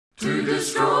to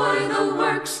destroy the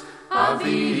works of the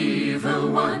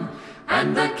evil one,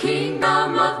 and the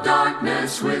kingdom of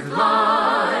darkness with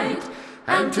light,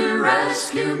 and to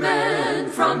rescue men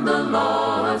from the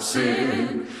law of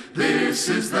sin. This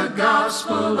is the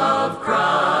gospel of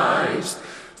Christ,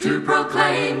 to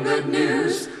proclaim good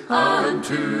news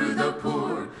unto the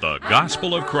poor. The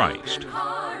gospel of Christ,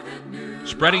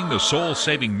 spreading the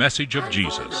soul-saving message of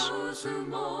Jesus.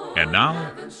 And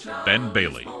now, Ben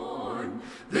Bailey.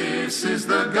 This is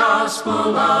the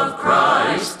gospel of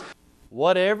Christ.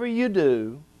 Whatever you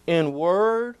do, in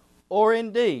word or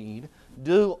in deed,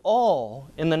 do all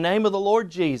in the name of the Lord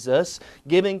Jesus,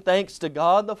 giving thanks to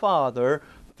God the Father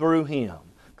through Him.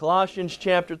 Colossians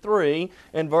chapter 3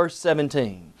 and verse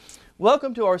 17.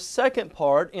 Welcome to our second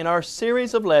part in our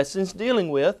series of lessons dealing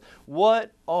with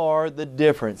what are the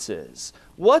differences.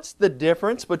 What's the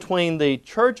difference between the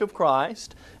Church of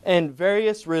Christ and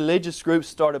various religious groups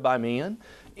started by men?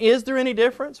 Is there any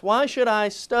difference? Why should I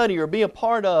study or be a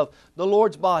part of the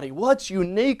Lord's body? What's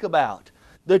unique about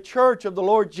the Church of the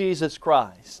Lord Jesus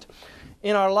Christ?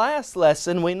 In our last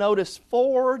lesson, we noticed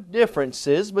 4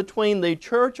 differences between the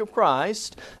Church of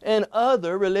Christ and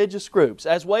other religious groups.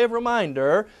 As way of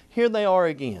reminder, here they are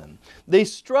again. The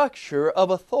structure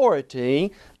of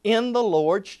authority in the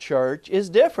Lord's church is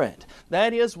different.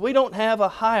 That is, we don't have a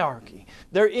hierarchy.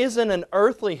 There isn't an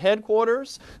earthly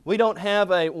headquarters. We don't have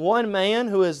a one man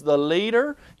who is the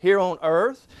leader here on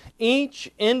earth.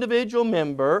 Each individual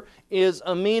member is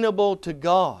amenable to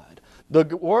God. The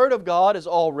Word of God is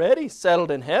already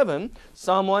settled in heaven.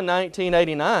 Psalm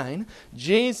 119:89.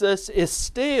 Jesus is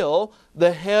still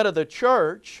the head of the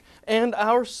church, and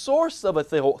our source of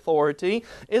authority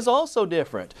is also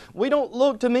different. We don't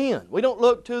look to men. We don't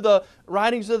look to the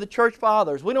writings of the church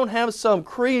fathers. We don't have some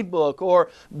creed book or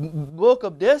book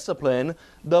of discipline.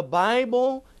 The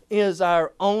Bible is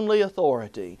our only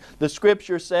authority. The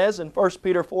Scripture says in 1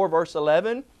 Peter 4 verse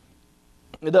 11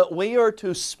 that we are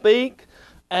to speak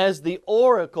as the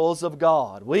oracles of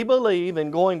God. We believe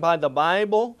in going by the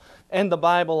Bible and the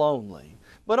Bible only.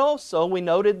 But also we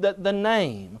noted that the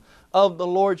name of the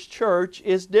Lord's church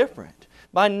is different.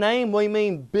 By name we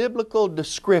mean biblical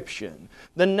description.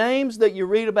 The names that you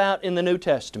read about in the New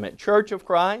Testament: Church of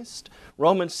Christ,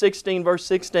 Romans 16 verse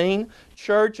 16,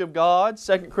 Church of God,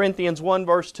 2 Corinthians 1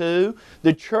 verse 2,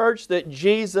 the church that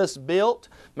Jesus built,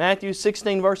 Matthew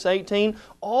 16 verse 18,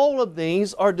 all of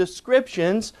these are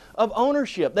descriptions of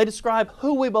ownership. They describe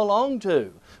who we belong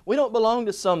to. We don't belong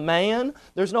to some man.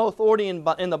 There's no authority in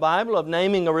the Bible of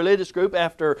naming a religious group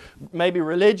after maybe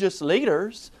religious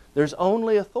leaders. There's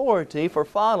only authority for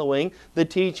following the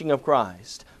teaching of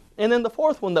Christ. And then the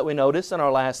fourth one that we noticed in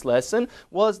our last lesson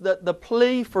was that the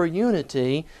plea for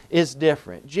unity is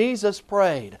different. Jesus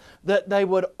prayed that they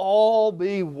would all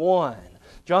be one.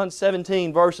 John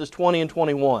 17 verses 20 and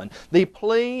 21. The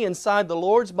plea inside the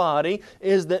Lord's body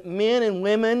is that men and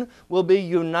women will be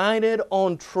united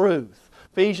on truth.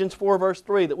 Ephesians 4 verse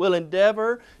 3, that we'll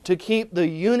endeavor to keep the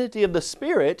unity of the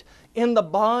Spirit in the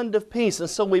bond of peace. And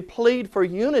so we plead for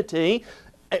unity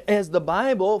as the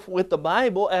Bible, with the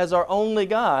Bible as our only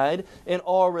guide in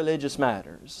all religious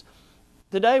matters.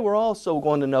 Today we're also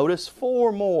going to notice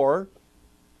 4 more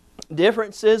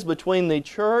differences between the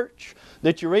church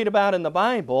that you read about in the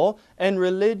Bible and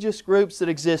religious groups that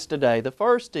exist today. The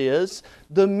first is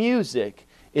the music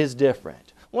is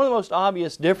different. One of the most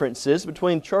obvious differences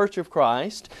between Church of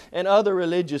Christ and other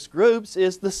religious groups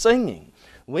is the singing.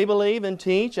 We believe and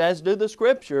teach, as do the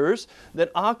Scriptures,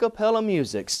 that a cappella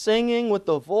music, singing with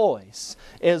the voice,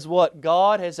 is what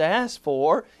God has asked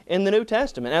for in the New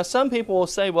Testament. Now some people will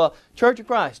say, well, Church of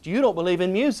Christ, you don't believe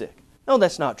in music. No,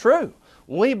 that's not true.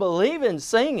 We believe in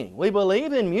singing. We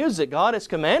believe in music. God has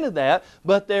commanded that,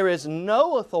 but there is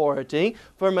no authority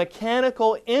for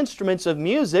mechanical instruments of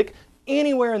music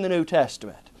anywhere in the New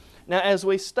Testament. Now, as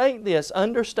we state this,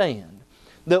 understand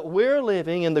that we're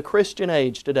living in the Christian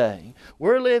age today.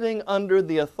 We're living under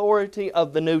the authority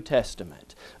of the New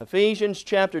Testament. Ephesians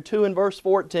chapter 2 and verse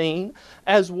 14,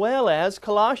 as well as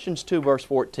Colossians 2 verse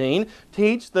 14,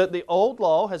 teach that the old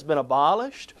law has been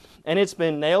abolished and it's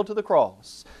been nailed to the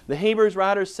cross. The Hebrews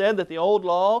writers said that the old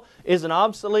law is an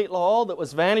obsolete law that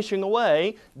was vanishing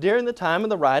away during the time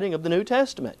of the writing of the New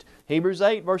Testament. Hebrews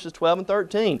 8 verses 12 and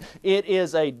 13. It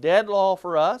is a dead law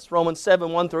for us, Romans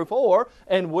 7 1 through 4,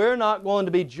 and we're not going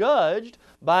to be judged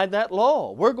by that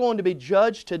law. We're going to be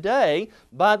judged today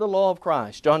by the law of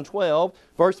Christ. John 12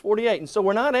 verse 48. And so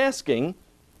we're not asking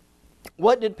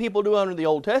What did people do under the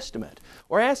Old Testament?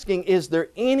 We're asking, is there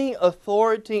any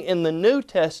authority in the New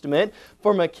Testament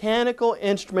for mechanical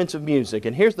instruments of music?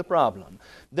 And here's the problem.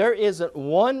 There isn't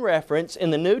one reference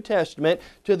in the New Testament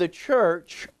to the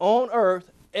church on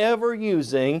earth ever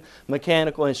using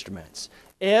mechanical instruments.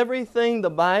 Everything the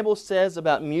Bible says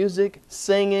about music,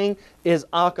 singing, is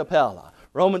a cappella.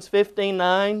 Romans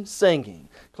 15:9, singing.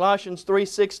 Colossians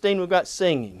 3:16, we've got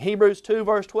singing. Hebrews 2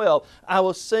 verse 12, I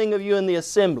will sing of you in the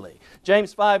assembly.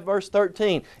 James 5 verse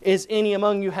 13, is any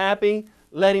among you happy?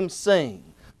 Let him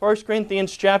sing. 1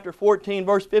 Corinthians chapter 14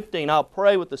 verse 15, I'll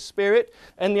pray with the Spirit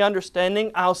and the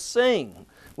understanding. I'll sing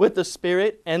with the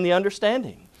Spirit and the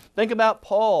understanding. Think about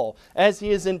Paul as he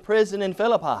is in prison in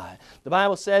Philippi. The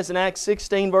Bible says in Acts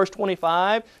 16 verse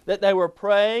 25 that they were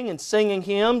praying and singing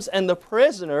hymns and the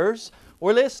prisoners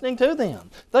were listening to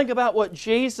them. Think about what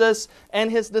Jesus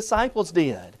and His disciples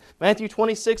did. Matthew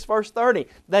 26 verse 30,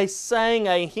 they sang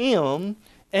a hymn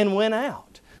and went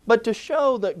out. But to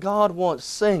show that God wants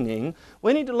singing,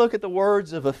 we need to look at the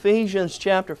words of Ephesians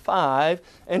chapter 5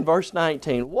 and verse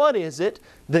 19. What is it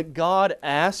that God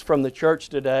asks from the church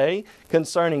today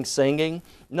concerning singing?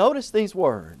 Notice these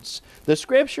words. The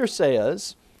Scripture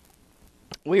says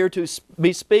we are to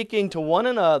be speaking to one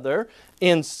another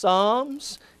in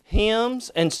psalms,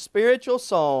 hymns, and spiritual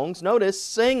songs. Notice,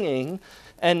 singing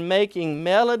and making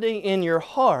melody in your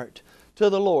heart to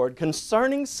the Lord.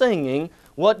 Concerning singing,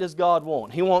 what does God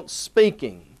want? He wants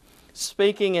speaking.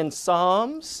 Speaking in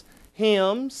psalms,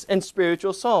 hymns, and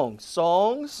spiritual songs.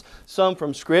 Songs, some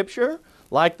from Scripture,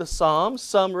 like the Psalms,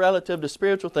 some relative to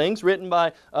spiritual things written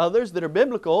by others that are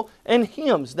biblical, and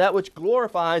hymns, that which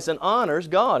glorifies and honors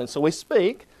God. And so we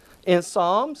speak in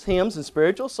psalms, hymns, and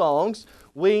spiritual songs.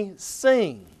 We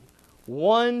sing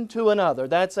one to another.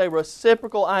 That's a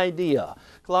reciprocal idea.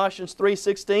 Colossians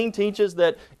 3:16 teaches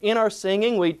that in our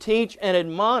singing we teach and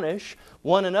admonish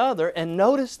one another. And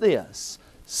notice this,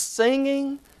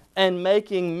 singing and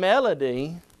making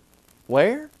melody,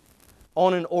 where?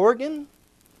 On an organ?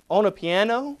 On a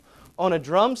piano? On a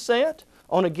drum set?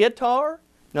 On a guitar?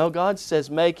 No, God says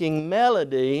making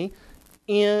melody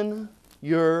in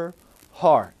your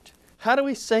heart. How do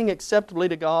we sing acceptably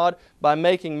to God? By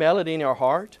making melody in our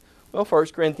heart? Well, 1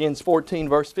 Corinthians 14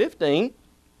 verse 15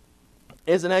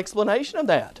 is an explanation of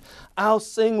that. I'll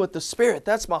sing with the Spirit.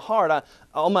 That's my heart.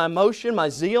 All my emotion, my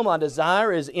zeal, my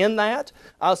desire is in that.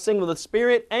 I'll sing with the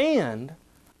Spirit, and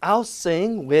I'll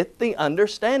sing with the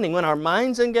understanding. When our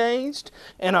mind's engaged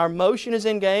and our emotion is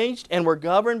engaged and we're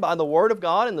governed by the Word of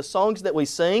God and the songs that we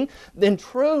sing, then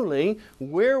truly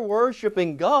we're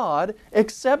worshiping God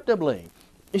acceptably.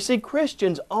 You see,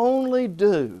 Christians only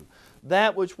do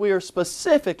that which we are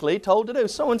specifically told to do.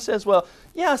 Someone says, well,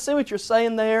 yeah, I see what you're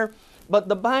saying there, but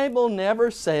the Bible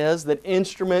never says that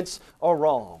instruments are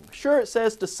wrong. Sure, it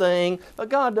says to sing, but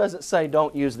God doesn't say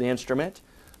don't use the instrument.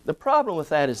 The problem with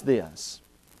that is this.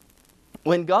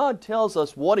 When God tells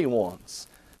us what He wants,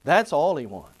 that's all He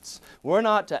wants. We're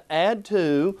not to add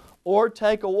to or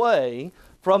take away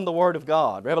from the Word of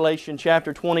God. Revelation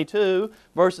chapter 22,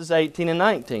 verses 18 and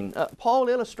 19. Paul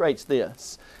illustrates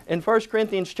this in 1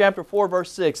 Corinthians chapter 4,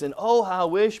 verse 6. And oh, how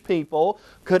I wish people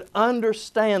could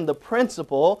understand the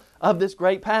principle of this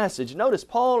great passage. Notice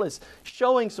Paul is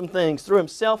showing some things through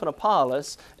himself and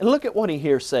Apollos. And look at what he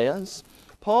here says.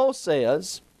 Paul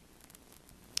says,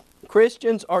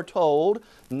 Christians are told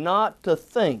not to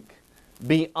think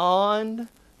beyond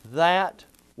that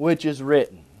which is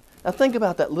written. Now think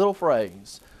about that little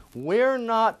phrase. We're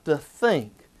not to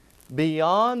think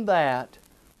beyond that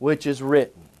which is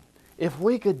written. If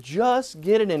we could just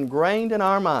get it ingrained in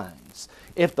our minds,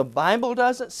 if the Bible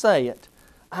doesn't say it,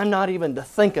 I'm not even to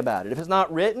think about it. If it's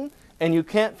not written and you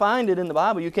can't find it in the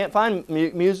Bible, you can't find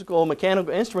musical,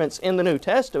 mechanical instruments in the New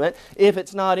Testament, if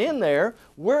it's not in there,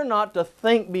 we're not to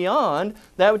think beyond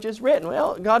that which is written.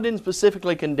 Well, God didn't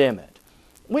specifically condemn it.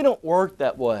 We don't work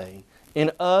that way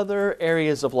in other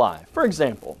areas of life. For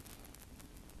example,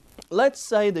 let's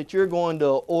say that you're going to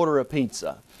order a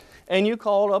pizza and you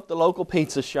call up the local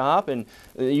pizza shop and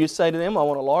you say to them, I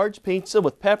want a large pizza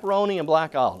with pepperoni and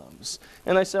black olives.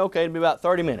 And they say, okay, it'll be about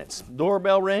 30 minutes.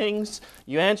 Doorbell rings,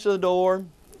 you answer the door,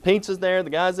 pizza's there, the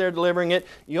guy's there delivering it.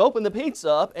 You open the pizza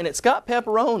up and it's got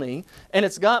pepperoni and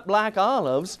it's got black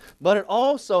olives, but it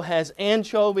also has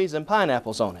anchovies and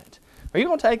pineapples on it. Are you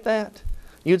going to take that?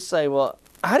 You'd say, well,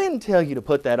 I didn't tell you to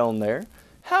put that on there.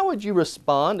 How would you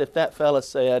respond if that fella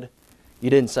said, you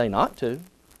didn't say not to?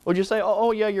 Would you say,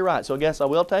 oh yeah, you're right, so I guess I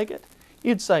will take it?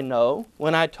 You'd say, no,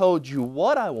 when I told you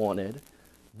what I wanted,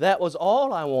 that was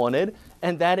all I wanted,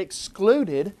 and that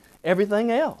excluded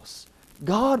everything else.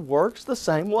 God works the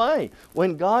same way.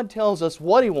 When God tells us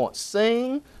what He wants,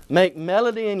 sing, make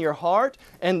melody in your heart,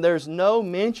 and there's no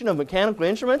mention of mechanical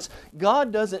instruments,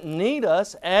 God doesn't need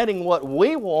us adding what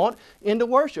we want into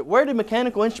worship. Where did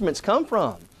mechanical instruments come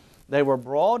from? They were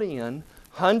brought in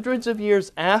hundreds of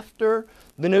years after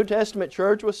the New Testament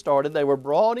church was started. They were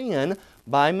brought in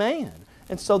by man.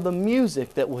 And so the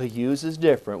music that we use is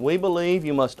different. We believe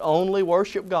you must only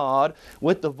worship God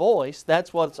with the voice.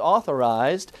 That's what's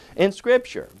authorized in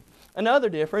Scripture. Another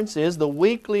difference is the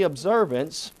weekly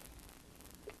observance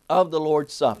of the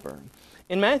Lord's Supper.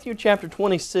 In Matthew chapter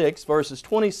 26, verses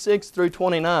 26 through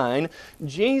 29,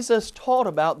 Jesus taught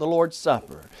about the Lord's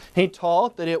Supper. He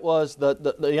taught that it was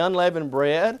the unleavened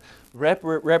bread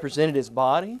represented His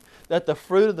body, that the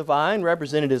fruit of the vine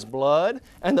represented His blood,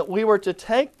 and that we were to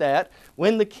take that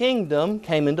when the kingdom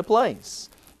came into place.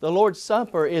 The Lord's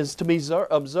Supper is to be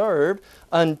observed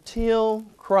until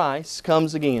Christ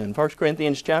comes again. 1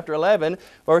 Corinthians chapter 11,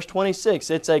 verse 26.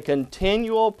 It's a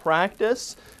continual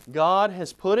practice God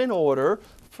has put in order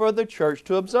for the church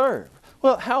to observe.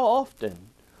 Well, how often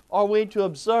are we to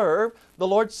observe the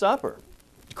Lord's Supper?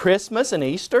 Christmas and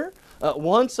Easter?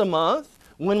 Once a month?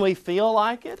 When we feel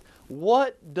like it?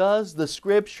 What does the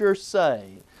Scripture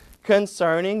say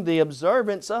concerning the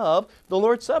observance of the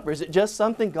Lord's Supper? Is it just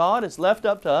something God has left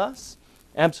up to us?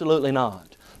 Absolutely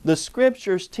not. The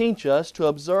Scriptures teach us to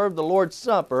observe the Lord's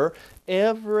Supper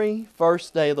every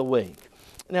first day of the week.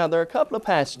 Now, there are a couple of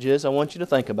passages I want you to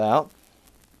think about.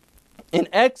 In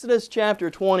Exodus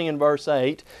chapter 20 and verse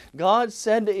 8, God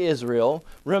said to Israel,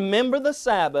 "Remember the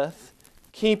Sabbath,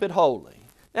 keep it holy."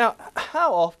 Now,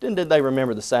 how often did they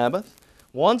remember the Sabbath?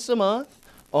 Once a month?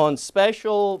 On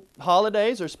special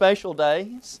holidays or special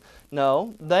days?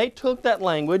 No, they took that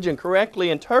language and correctly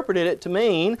interpreted it to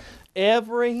mean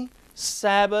every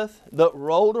Sabbath that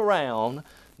rolled around,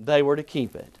 they were to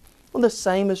keep it. Well, the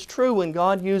same is true when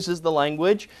God uses the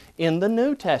language in the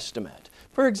New Testament.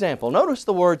 For example, notice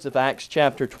the words of Acts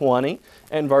chapter 20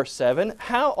 and verse 7.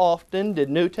 How often did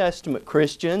New Testament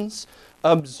Christians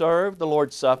observe the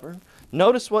Lord's Supper?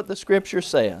 Notice what the Scripture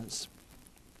says.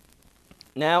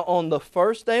 Now on the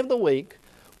first day of the week,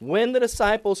 when the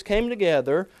disciples came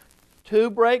together to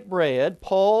break bread,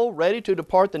 Paul, ready to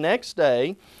depart the next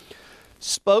day,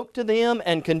 spoke to them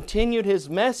and continued his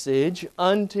message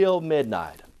until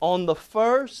midnight. On the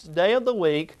first day of the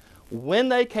week, when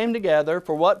they came together,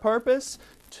 for what purpose?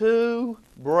 To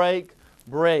break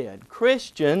bread.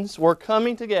 Christians were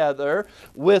coming together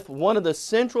with one of the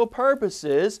central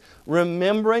purposes,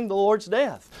 remembering the Lord's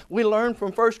death. We learned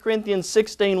from 1 Corinthians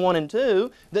 16, 1 and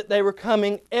 2, that they were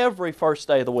coming every first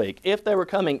day of the week. If they were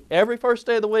coming every first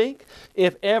day of the week,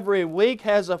 if every week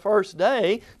has a first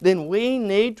day, then we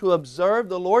need to observe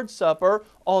the Lord's Supper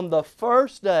on the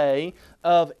first day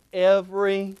of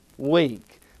every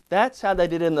week. That's how they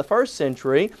did it in the first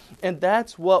century, and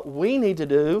that's what we need to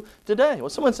do today. Well,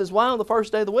 someone says, why on the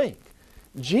first day of the week?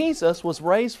 Jesus was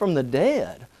raised from the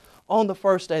dead on the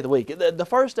first day of the week. The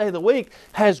first day of the week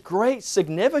has great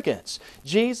significance.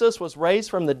 Jesus was raised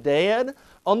from the dead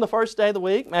on the first day of the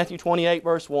week, Matthew 28,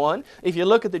 verse 1. If you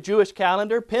look at the Jewish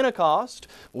calendar, Pentecost,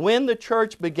 when the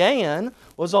church began,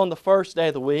 was on the first day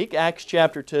of the week, Acts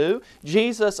chapter 2.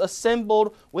 Jesus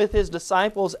assembled with His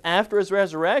disciples after His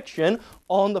resurrection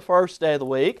on the first day of the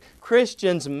week.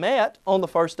 Christians met on the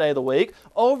first day of the week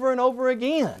over and over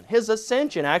again. His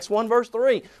ascension, Acts 1 verse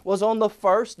 3, was on the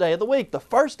first day of the week. The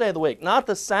first day of the week, not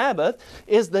the Sabbath,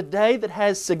 is the day that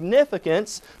has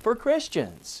significance for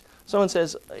Christians. Someone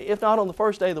says, if not on the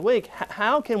first day of the week,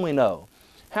 how can we know?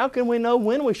 How can we know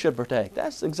when we should partake?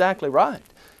 That's exactly right.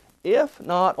 If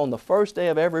not on the first day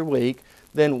of every week,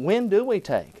 then when do we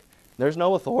take? There's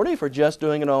no authority for just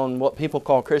doing it on what people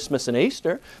call Christmas and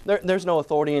Easter. There's no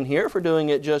authority in here for doing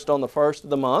it just on the first of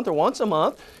the month or once a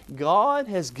month. God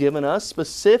has given us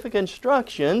specific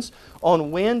instructions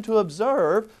on when to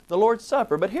observe the Lord's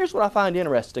Supper. But here's what I find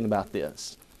interesting about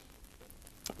this.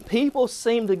 People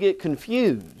seem to get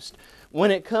confused when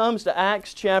it comes to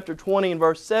Acts chapter 20 and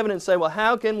verse 7 and say, well,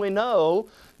 how can we know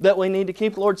that we need to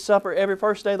keep the Lord's Supper every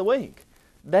first day of the week?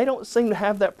 They don't seem to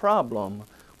have that problem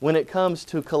when it comes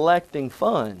to collecting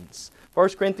funds. 1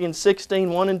 Corinthians 16,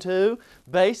 1 and 2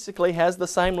 basically has the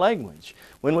same language.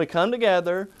 When we come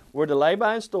together, we're to lay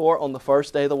by and store on the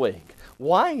first day of the week.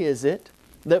 Why is it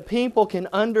that people can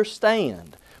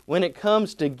understand when it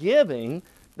comes to giving,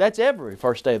 that's every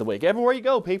first day of the week? Everywhere you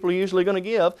go, people are usually going to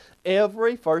give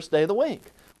every first day of the week.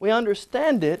 We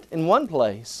understand it in one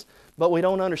place, but we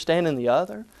don't understand in the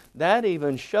other. That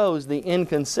even shows the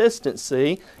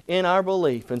inconsistency in our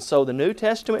belief. And so the New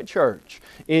Testament church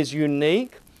is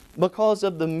unique because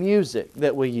of the music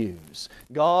that we use.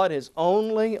 God has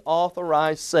only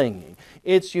authorized singing.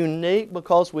 It's unique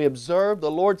because we observe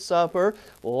the Lord's Supper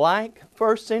like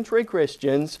first century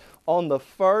Christians on the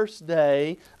first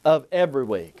day of every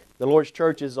week. The Lord's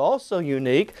Church is also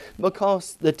unique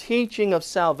because the teaching of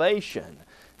salvation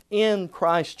in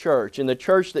Christ's church, in the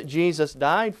church that Jesus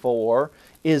died for,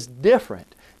 is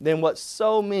different than what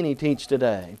so many teach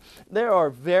today. There are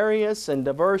various and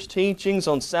diverse teachings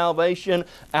on salvation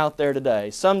out there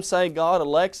today. Some say God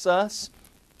elects us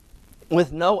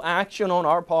with no action on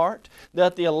our part,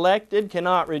 that the elected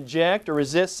cannot reject or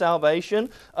resist salvation.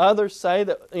 Others say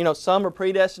that some are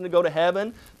predestined to go to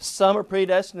heaven, some are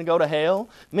predestined to go to hell.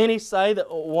 Many say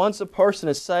that once a person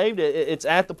is saved, it's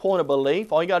at the point of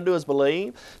belief. All you got to do is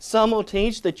believe. Some will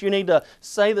teach that you need to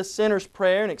say the sinner's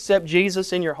prayer and accept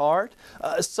Jesus in your heart.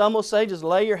 Some will say just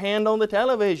lay your hand on the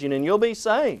television and you'll be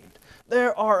saved.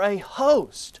 There are a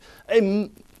host, a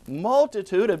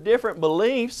multitude of different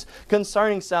beliefs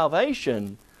concerning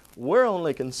salvation. We're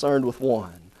only concerned with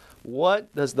one.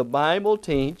 What does the Bible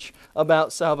teach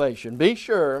about salvation? Be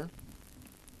sure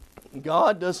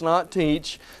God does not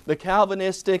teach the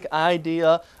Calvinistic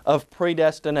idea of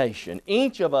predestination.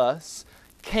 Each of us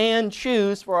can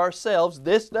choose for ourselves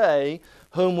this day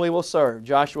whom we will serve.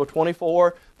 Joshua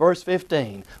 24, verse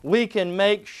 15. We can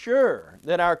make sure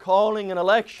that our calling and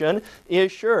election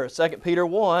is sure. 2 Peter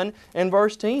 1 and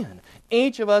verse 10.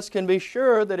 Each of us can be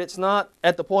sure that it's not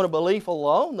at the point of belief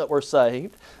alone that we're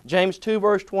saved. James 2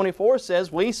 verse 24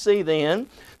 says, we see then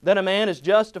that a man is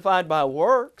justified by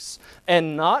works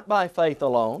and not by faith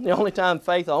alone. The only time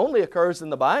faith only occurs in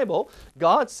the Bible,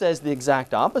 God says the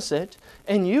exact opposite.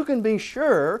 And you can be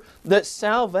sure that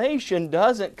salvation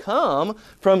doesn't come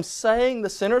from saying the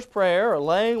sinner's prayer or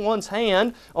laying one's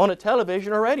hand on a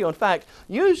television or radio. In fact,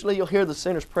 usually you'll hear the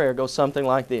sinner's prayer go something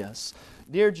like this.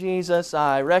 Dear Jesus,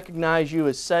 I recognize you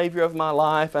as Savior of my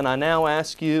life, and I now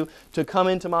ask you to come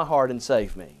into my heart and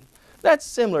save me. That's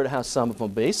similar to how some of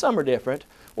them be. Some are different.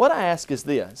 What I ask is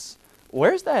this.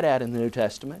 Where's that at in the New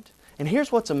Testament? And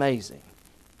here's what's amazing.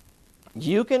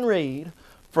 You can read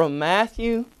from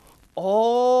Matthew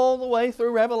all the way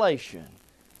through Revelation,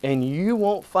 and you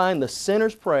won't find the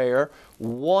sinner's prayer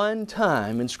one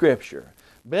time in Scripture.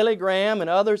 Billy Graham and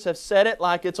others have said it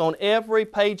like it's on every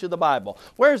page of the Bible.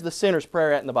 Where's the sinner's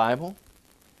prayer at in the Bible?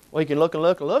 Well, you can look and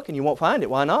look and look and you won't find it.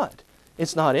 Why not?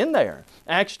 It's not in there.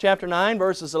 Acts chapter 9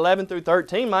 verses 11 through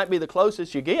 13 might be the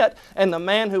closest you get, and the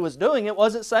man who was doing it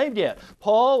wasn't saved yet.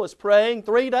 Paul was praying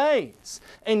 3 days,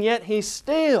 and yet he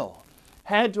still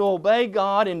had to obey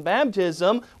God in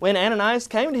baptism when Ananias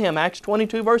came to him. Acts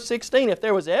 22 verse 16. If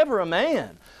there was ever a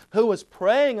man who was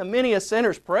praying many a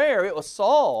sinner's prayer, it was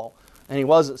Saul. And he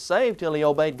wasn't saved till he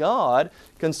obeyed God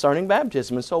concerning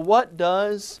baptism. And so what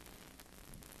does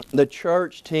the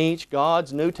church teach,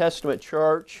 God's New Testament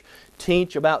church,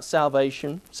 teach about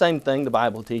salvation? Same thing the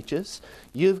Bible teaches.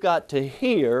 You've got to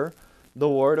hear the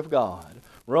Word of God.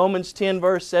 Romans 10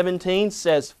 verse 17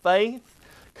 says, faith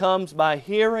comes by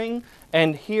hearing,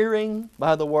 and hearing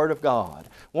by the Word of God.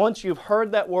 Once you've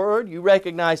heard that Word, you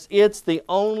recognize it's the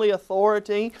only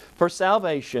authority for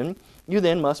salvation, you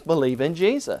then must believe in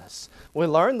Jesus. We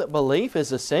learn that belief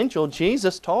is essential.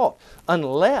 Jesus taught,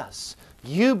 unless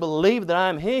you believe that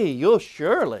I'm He, you'll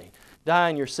surely die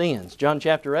in your sins. John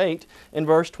chapter 8 and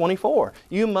verse 24.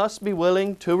 You must be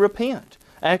willing to repent.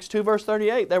 Acts 2 verse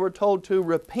 38, they were told to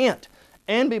repent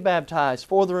and be baptized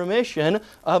for the remission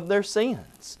of their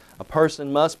sins. A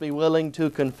person must be willing to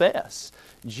confess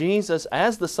Jesus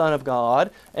as the Son of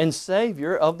God and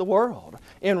Savior of the world.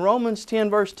 In Romans 10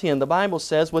 verse 10, the Bible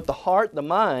says, with the heart, the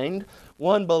mind,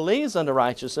 one believes unto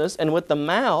righteousness, and with the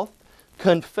mouth,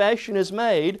 confession is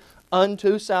made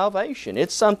unto salvation.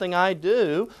 It's something I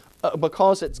do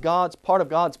because it's part of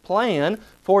God's plan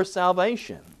for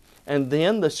salvation. And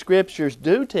then the Scriptures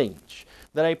do teach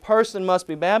that a person must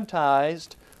be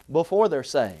baptized before they're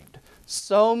saved.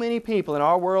 So many people in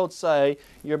our world say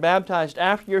you're baptized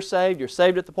after you're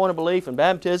saved at the point of belief, and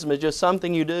baptism is just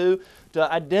something you do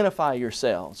to identify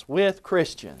yourselves with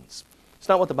Christians. It's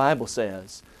not what the Bible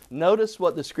says. Notice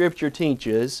what the Scripture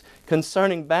teaches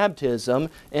concerning baptism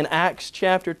in Acts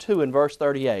chapter 2 and verse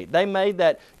 38. They made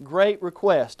that great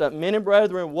request, men and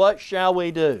brethren, what shall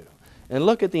we do? And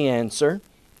look at the answer.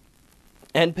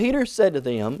 And Peter said to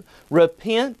them,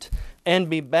 repent and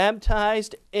be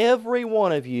baptized every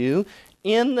one of you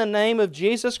in the name of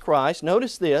Jesus Christ,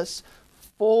 notice this,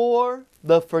 for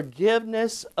the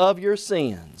forgiveness of your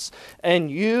sins,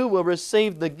 and you will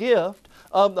receive the gift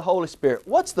of the Holy Spirit.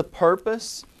 What's the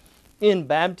purpose in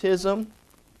baptism?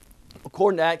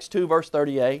 According to Acts 2 verse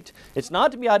 38, it's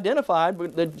not to be identified,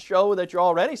 but to show that you're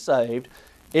already saved.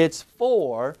 It's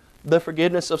for the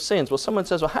forgiveness of sins. Well, someone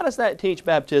says, well, how does that teach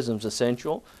baptism is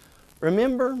essential?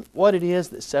 Remember what it is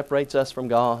that separates us from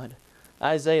God.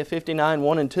 Isaiah 59,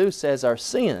 1 and 2 says our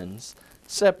sins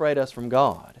separate us from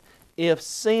God. If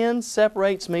sin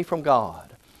separates me from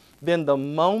God, then the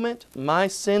moment my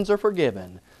sins are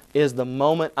forgiven is the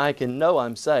moment I can know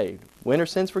I'm saved. When are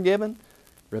sins forgiven?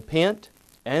 Repent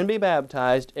and be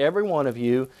baptized, every one of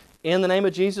you, in the name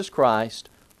of Jesus Christ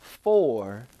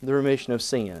for the remission of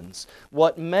sins.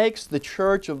 What makes the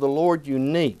Church of the Lord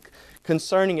unique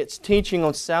concerning its teaching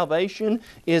on salvation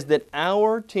is that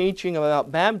our teaching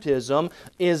about baptism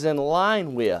is in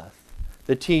line with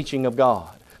the teaching of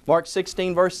God. Mark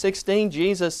 16, verse 16,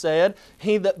 Jesus said,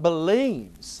 "He that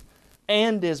believes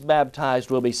and is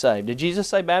baptized will be saved." Did Jesus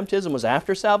say baptism was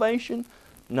after salvation?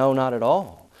 No, not at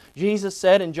all. Jesus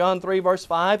said in John 3, verse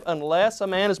 5, "Unless a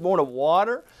man is born of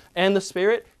water and the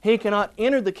Spirit, he cannot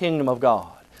enter the kingdom of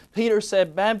God." Peter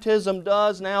said baptism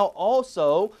does now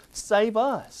also save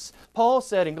us. Paul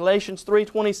said in Galatians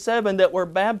 3:27 that we're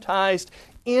baptized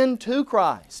into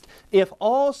Christ. If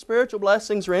all spiritual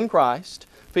blessings are in Christ,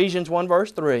 Ephesians 1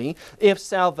 verse 3, if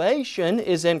salvation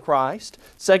is in Christ,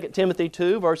 2 Timothy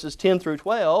 2 verses 10 through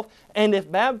 12, and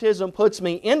if baptism puts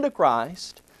me into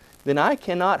Christ, then I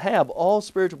cannot have all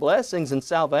spiritual blessings and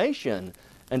salvation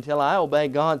until I obey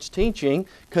God's teaching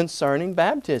concerning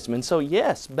baptism. And so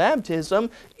yes, baptism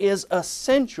is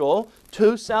essential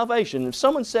to salvation. If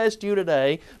someone says to you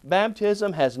today,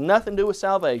 baptism has nothing to do with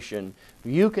salvation,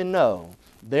 you can know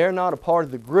they're not a part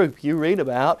of the group you read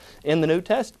about in the New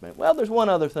Testament. Well, there's one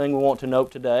other thing we want to note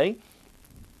today.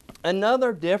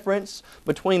 Another difference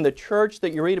between the church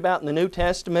that you read about in the New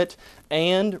Testament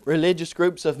and religious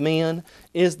groups of men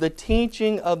is the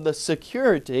teaching of the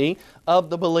security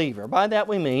of the believer. By that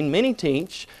we mean many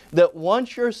teach that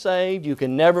once you're saved, you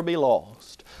can never be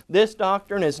lost. This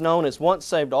doctrine is known as once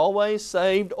saved, always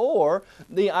saved, or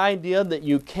the idea that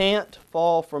you can't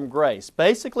fall from grace.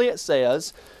 Basically it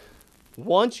says,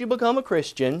 once you become a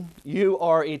Christian, you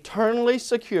are eternally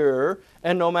secure,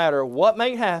 and no matter what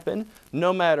may happen,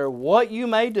 no matter what you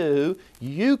may do,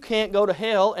 you can't go to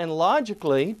hell, and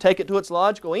logically, take it to its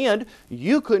logical end,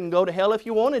 you couldn't go to hell if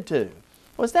you wanted to.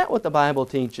 Well, is that what the Bible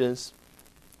teaches?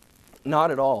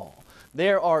 Not at all.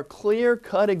 There are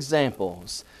clear-cut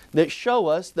examples that show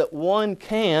us that one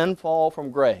can fall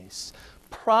from grace.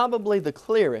 Probably the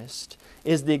clearest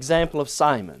is the example of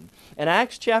Simon. In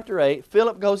Acts chapter 8,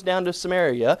 Philip goes down to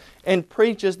Samaria and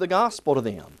preaches the gospel to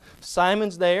them.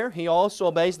 Simon's there. He also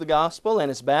obeys the gospel and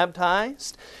is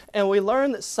baptized. And we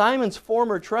learn that Simon's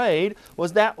former trade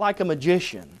was that like a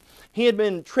magician. He had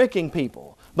been tricking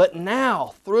people. But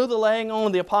now, through the laying on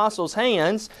of the apostles'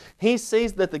 hands, he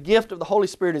sees that the gift of the Holy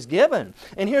Spirit is given.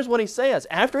 And here's what he says.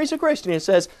 After he's a Christian, he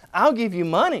says, "I'll give you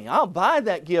money. I'll buy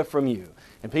that gift from you."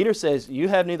 And Peter says, "You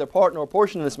have neither part nor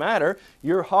portion in this matter.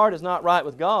 Your heart is not right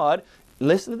with God."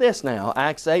 Listen to this now,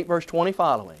 Acts 8 verse 20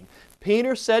 following.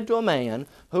 Peter said to a man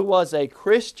who was a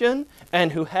Christian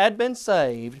and who had been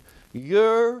saved,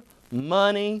 "Your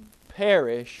money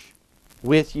perish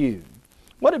with you."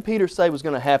 What did Peter say was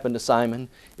going to happen to Simon?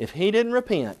 If he didn't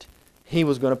repent, he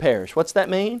was going to perish. What's that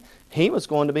mean? He was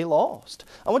going to be lost.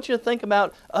 I want you to think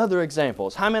about other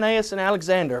examples. Hymenaeus and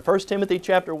Alexander, 1 Timothy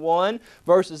chapter 1,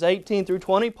 verses 18 through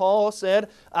 20, Paul said,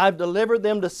 "I've delivered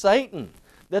them to Satan,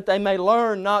 that they may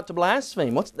learn not to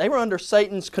blaspheme." They were under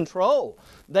Satan's control.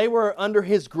 They were under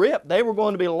his grip. They were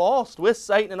going to be lost with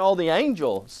Satan and all the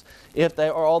angels, if they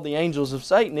are all the angels of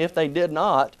Satan, if they did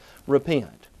not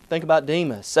repent. Think about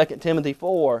Demas, 2 Timothy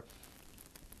 4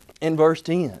 in verse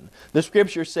 10. The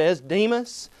Scripture says,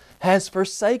 "Demas has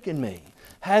forsaken me,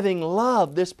 having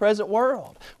loved this present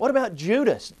world." What about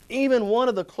Judas? Even one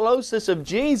of the closest of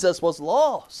Jesus was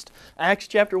lost. Acts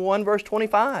chapter 1 verse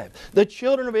 25. The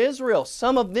children of Israel,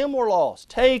 some of them were lost.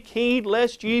 "Take heed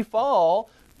lest ye fall,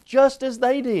 just as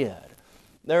they did."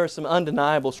 There are some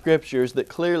undeniable scriptures that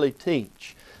clearly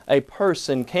teach a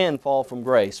person can fall from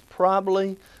grace.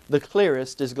 Probably the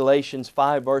clearest is Galatians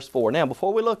 5 verse 4. Now,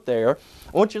 before we look there,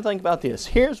 I want you to think about this.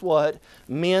 Here's what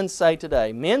men say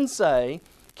today. Men say,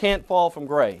 can't fall from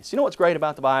grace. You know what's great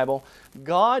about the Bible?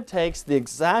 God takes the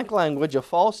exact language of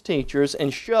false teachers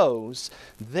and shows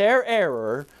their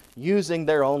error using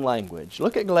their own language.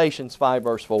 Look at Galatians 5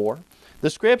 verse 4. The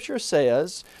Scripture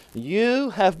says, "You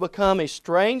have become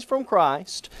estranged from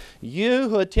Christ, you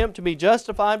who attempt to be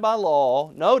justified by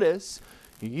law." Notice,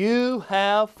 "You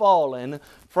have fallen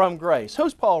from grace."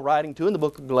 Who's Paul writing to in the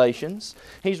book of Galatians?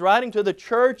 He's writing to the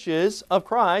churches of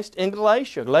Christ in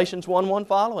Galatia, Galatians 1:1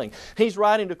 following. He's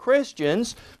writing to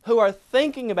Christians who are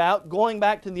thinking about going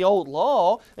back to the old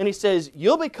law, and he says,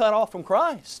 you'll be cut off from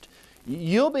Christ.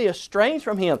 You'll be estranged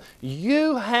from Him.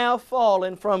 You have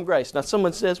fallen from grace. Now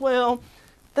someone says, well,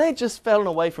 they just fell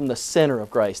away from the center of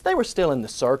grace. They were still in the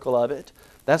circle of it.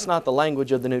 That's not the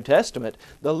language of the New Testament.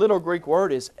 The little Greek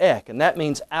word is ek, and that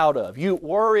means out of. You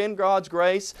were in God's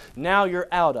grace, now you're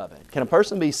out of it. Can a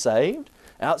person be saved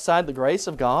outside the grace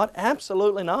of God?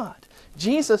 Absolutely not.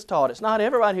 Jesus taught it's not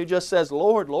everybody who just says,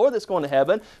 Lord, Lord, that's going to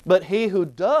heaven, but he who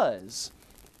does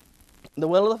the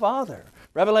will of the Father.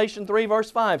 Revelation 3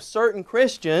 verse 5, certain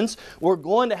Christians were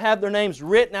going to have their names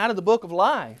written out of the book of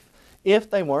life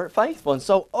if they weren't faithful. And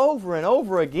so over and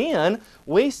over again,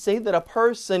 we see that a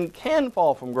person can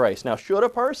fall from grace. Now, should a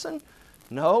person?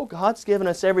 No, God's given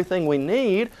us everything we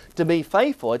need to be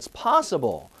faithful. It's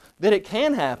possible that it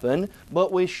can happen,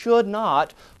 but we should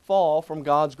not fall from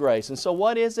God's grace. And so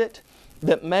what is it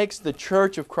that makes the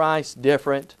Church of Christ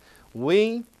different?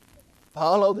 We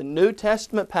follow the New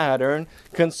Testament pattern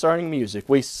concerning music.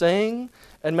 We sing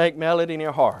and make melody in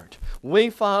your heart.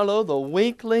 We follow the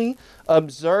weekly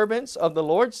observance of the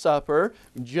Lord's Supper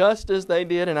just as they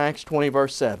did in Acts 20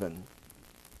 verse 7.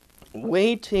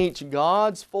 We teach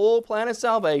God's full plan of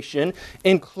salvation,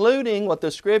 including what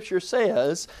the Scripture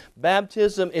says,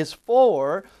 baptism is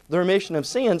for the remission of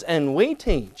sins, and we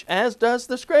teach, as does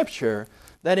the Scripture,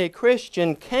 that a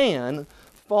Christian can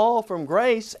fall from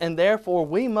grace, and therefore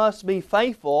we must be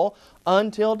faithful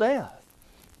until death.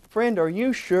 Friend, are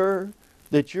you sure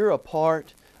that you're a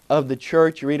part of the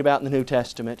church you read about in the New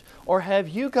Testament? Or have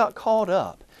you got caught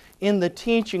up in the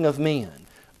teaching of men?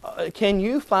 Can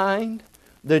you find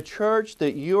the church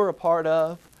that you're a part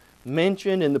of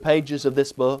mentioned in the pages of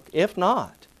this book? If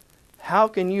not, how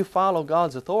can you follow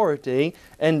God's authority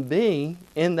and be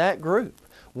in that group?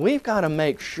 We've got to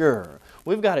make sure.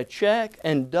 We've got to check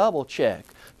and double check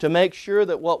to make sure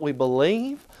that what we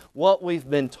believe, what we've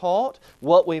been taught,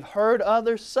 what we've heard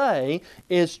others say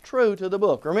is true to the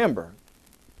book. Remember,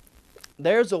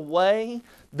 there's a way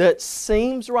that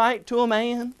seems right to a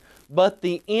man, but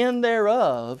the end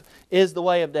thereof is the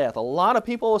way of death. A lot of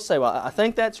people will say, well, I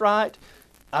think that's right.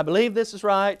 I believe this is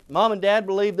right. Mom and Dad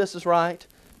believe this is right.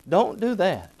 Don't do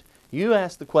that. You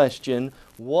ask the question,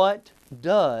 what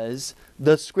does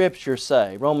the Scripture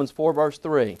say? Romans 4 verse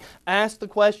 3. Ask the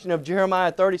question of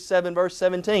Jeremiah 37 verse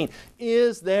 17.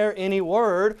 Is there any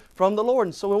word from the Lord?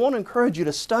 And so we want to encourage you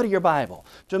to study your Bible,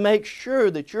 to make sure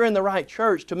that you're in the right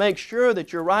church, to make sure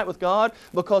that you're right with God,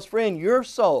 because friend, your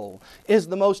soul is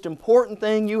the most important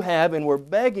thing you have, and we're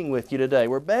begging with you today.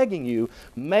 We're begging you,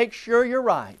 make sure you're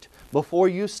right before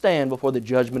you stand before the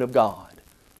judgment of God.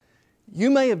 You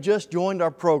may have just joined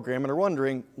our program and are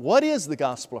wondering, what is the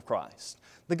Gospel of Christ?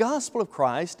 The Gospel of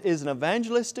Christ is an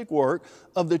evangelistic work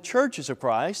of the churches of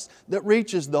Christ that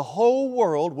reaches the whole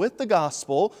world with the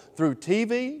Gospel through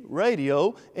TV,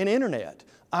 radio, and Internet.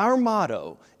 Our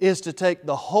motto is to take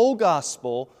the whole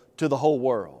Gospel to the whole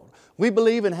world. We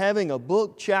believe in having a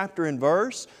book, chapter, and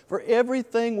verse for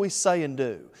everything we say and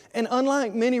do. And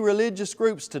unlike many religious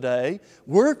groups today,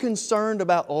 we're concerned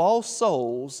about lost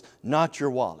souls, not your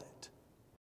wallet.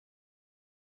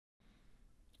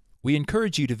 We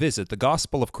encourage you to visit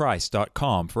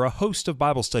thegospelofchrist.com for a host of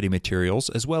Bible study materials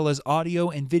as well as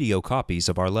audio and video copies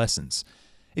of our lessons.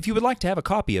 If you would like to have a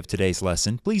copy of today's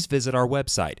lesson, please visit our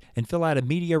website and fill out a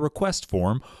media request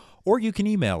form, or you can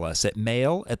email us at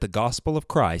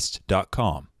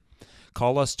mail@thegospelofchrist.com.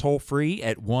 Call us toll-free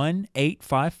at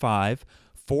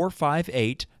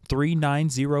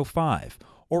 1-855-458-3905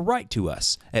 or write to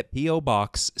us at P.O.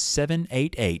 Box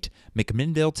 788,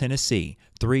 McMinnville, Tennessee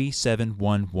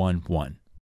 37111.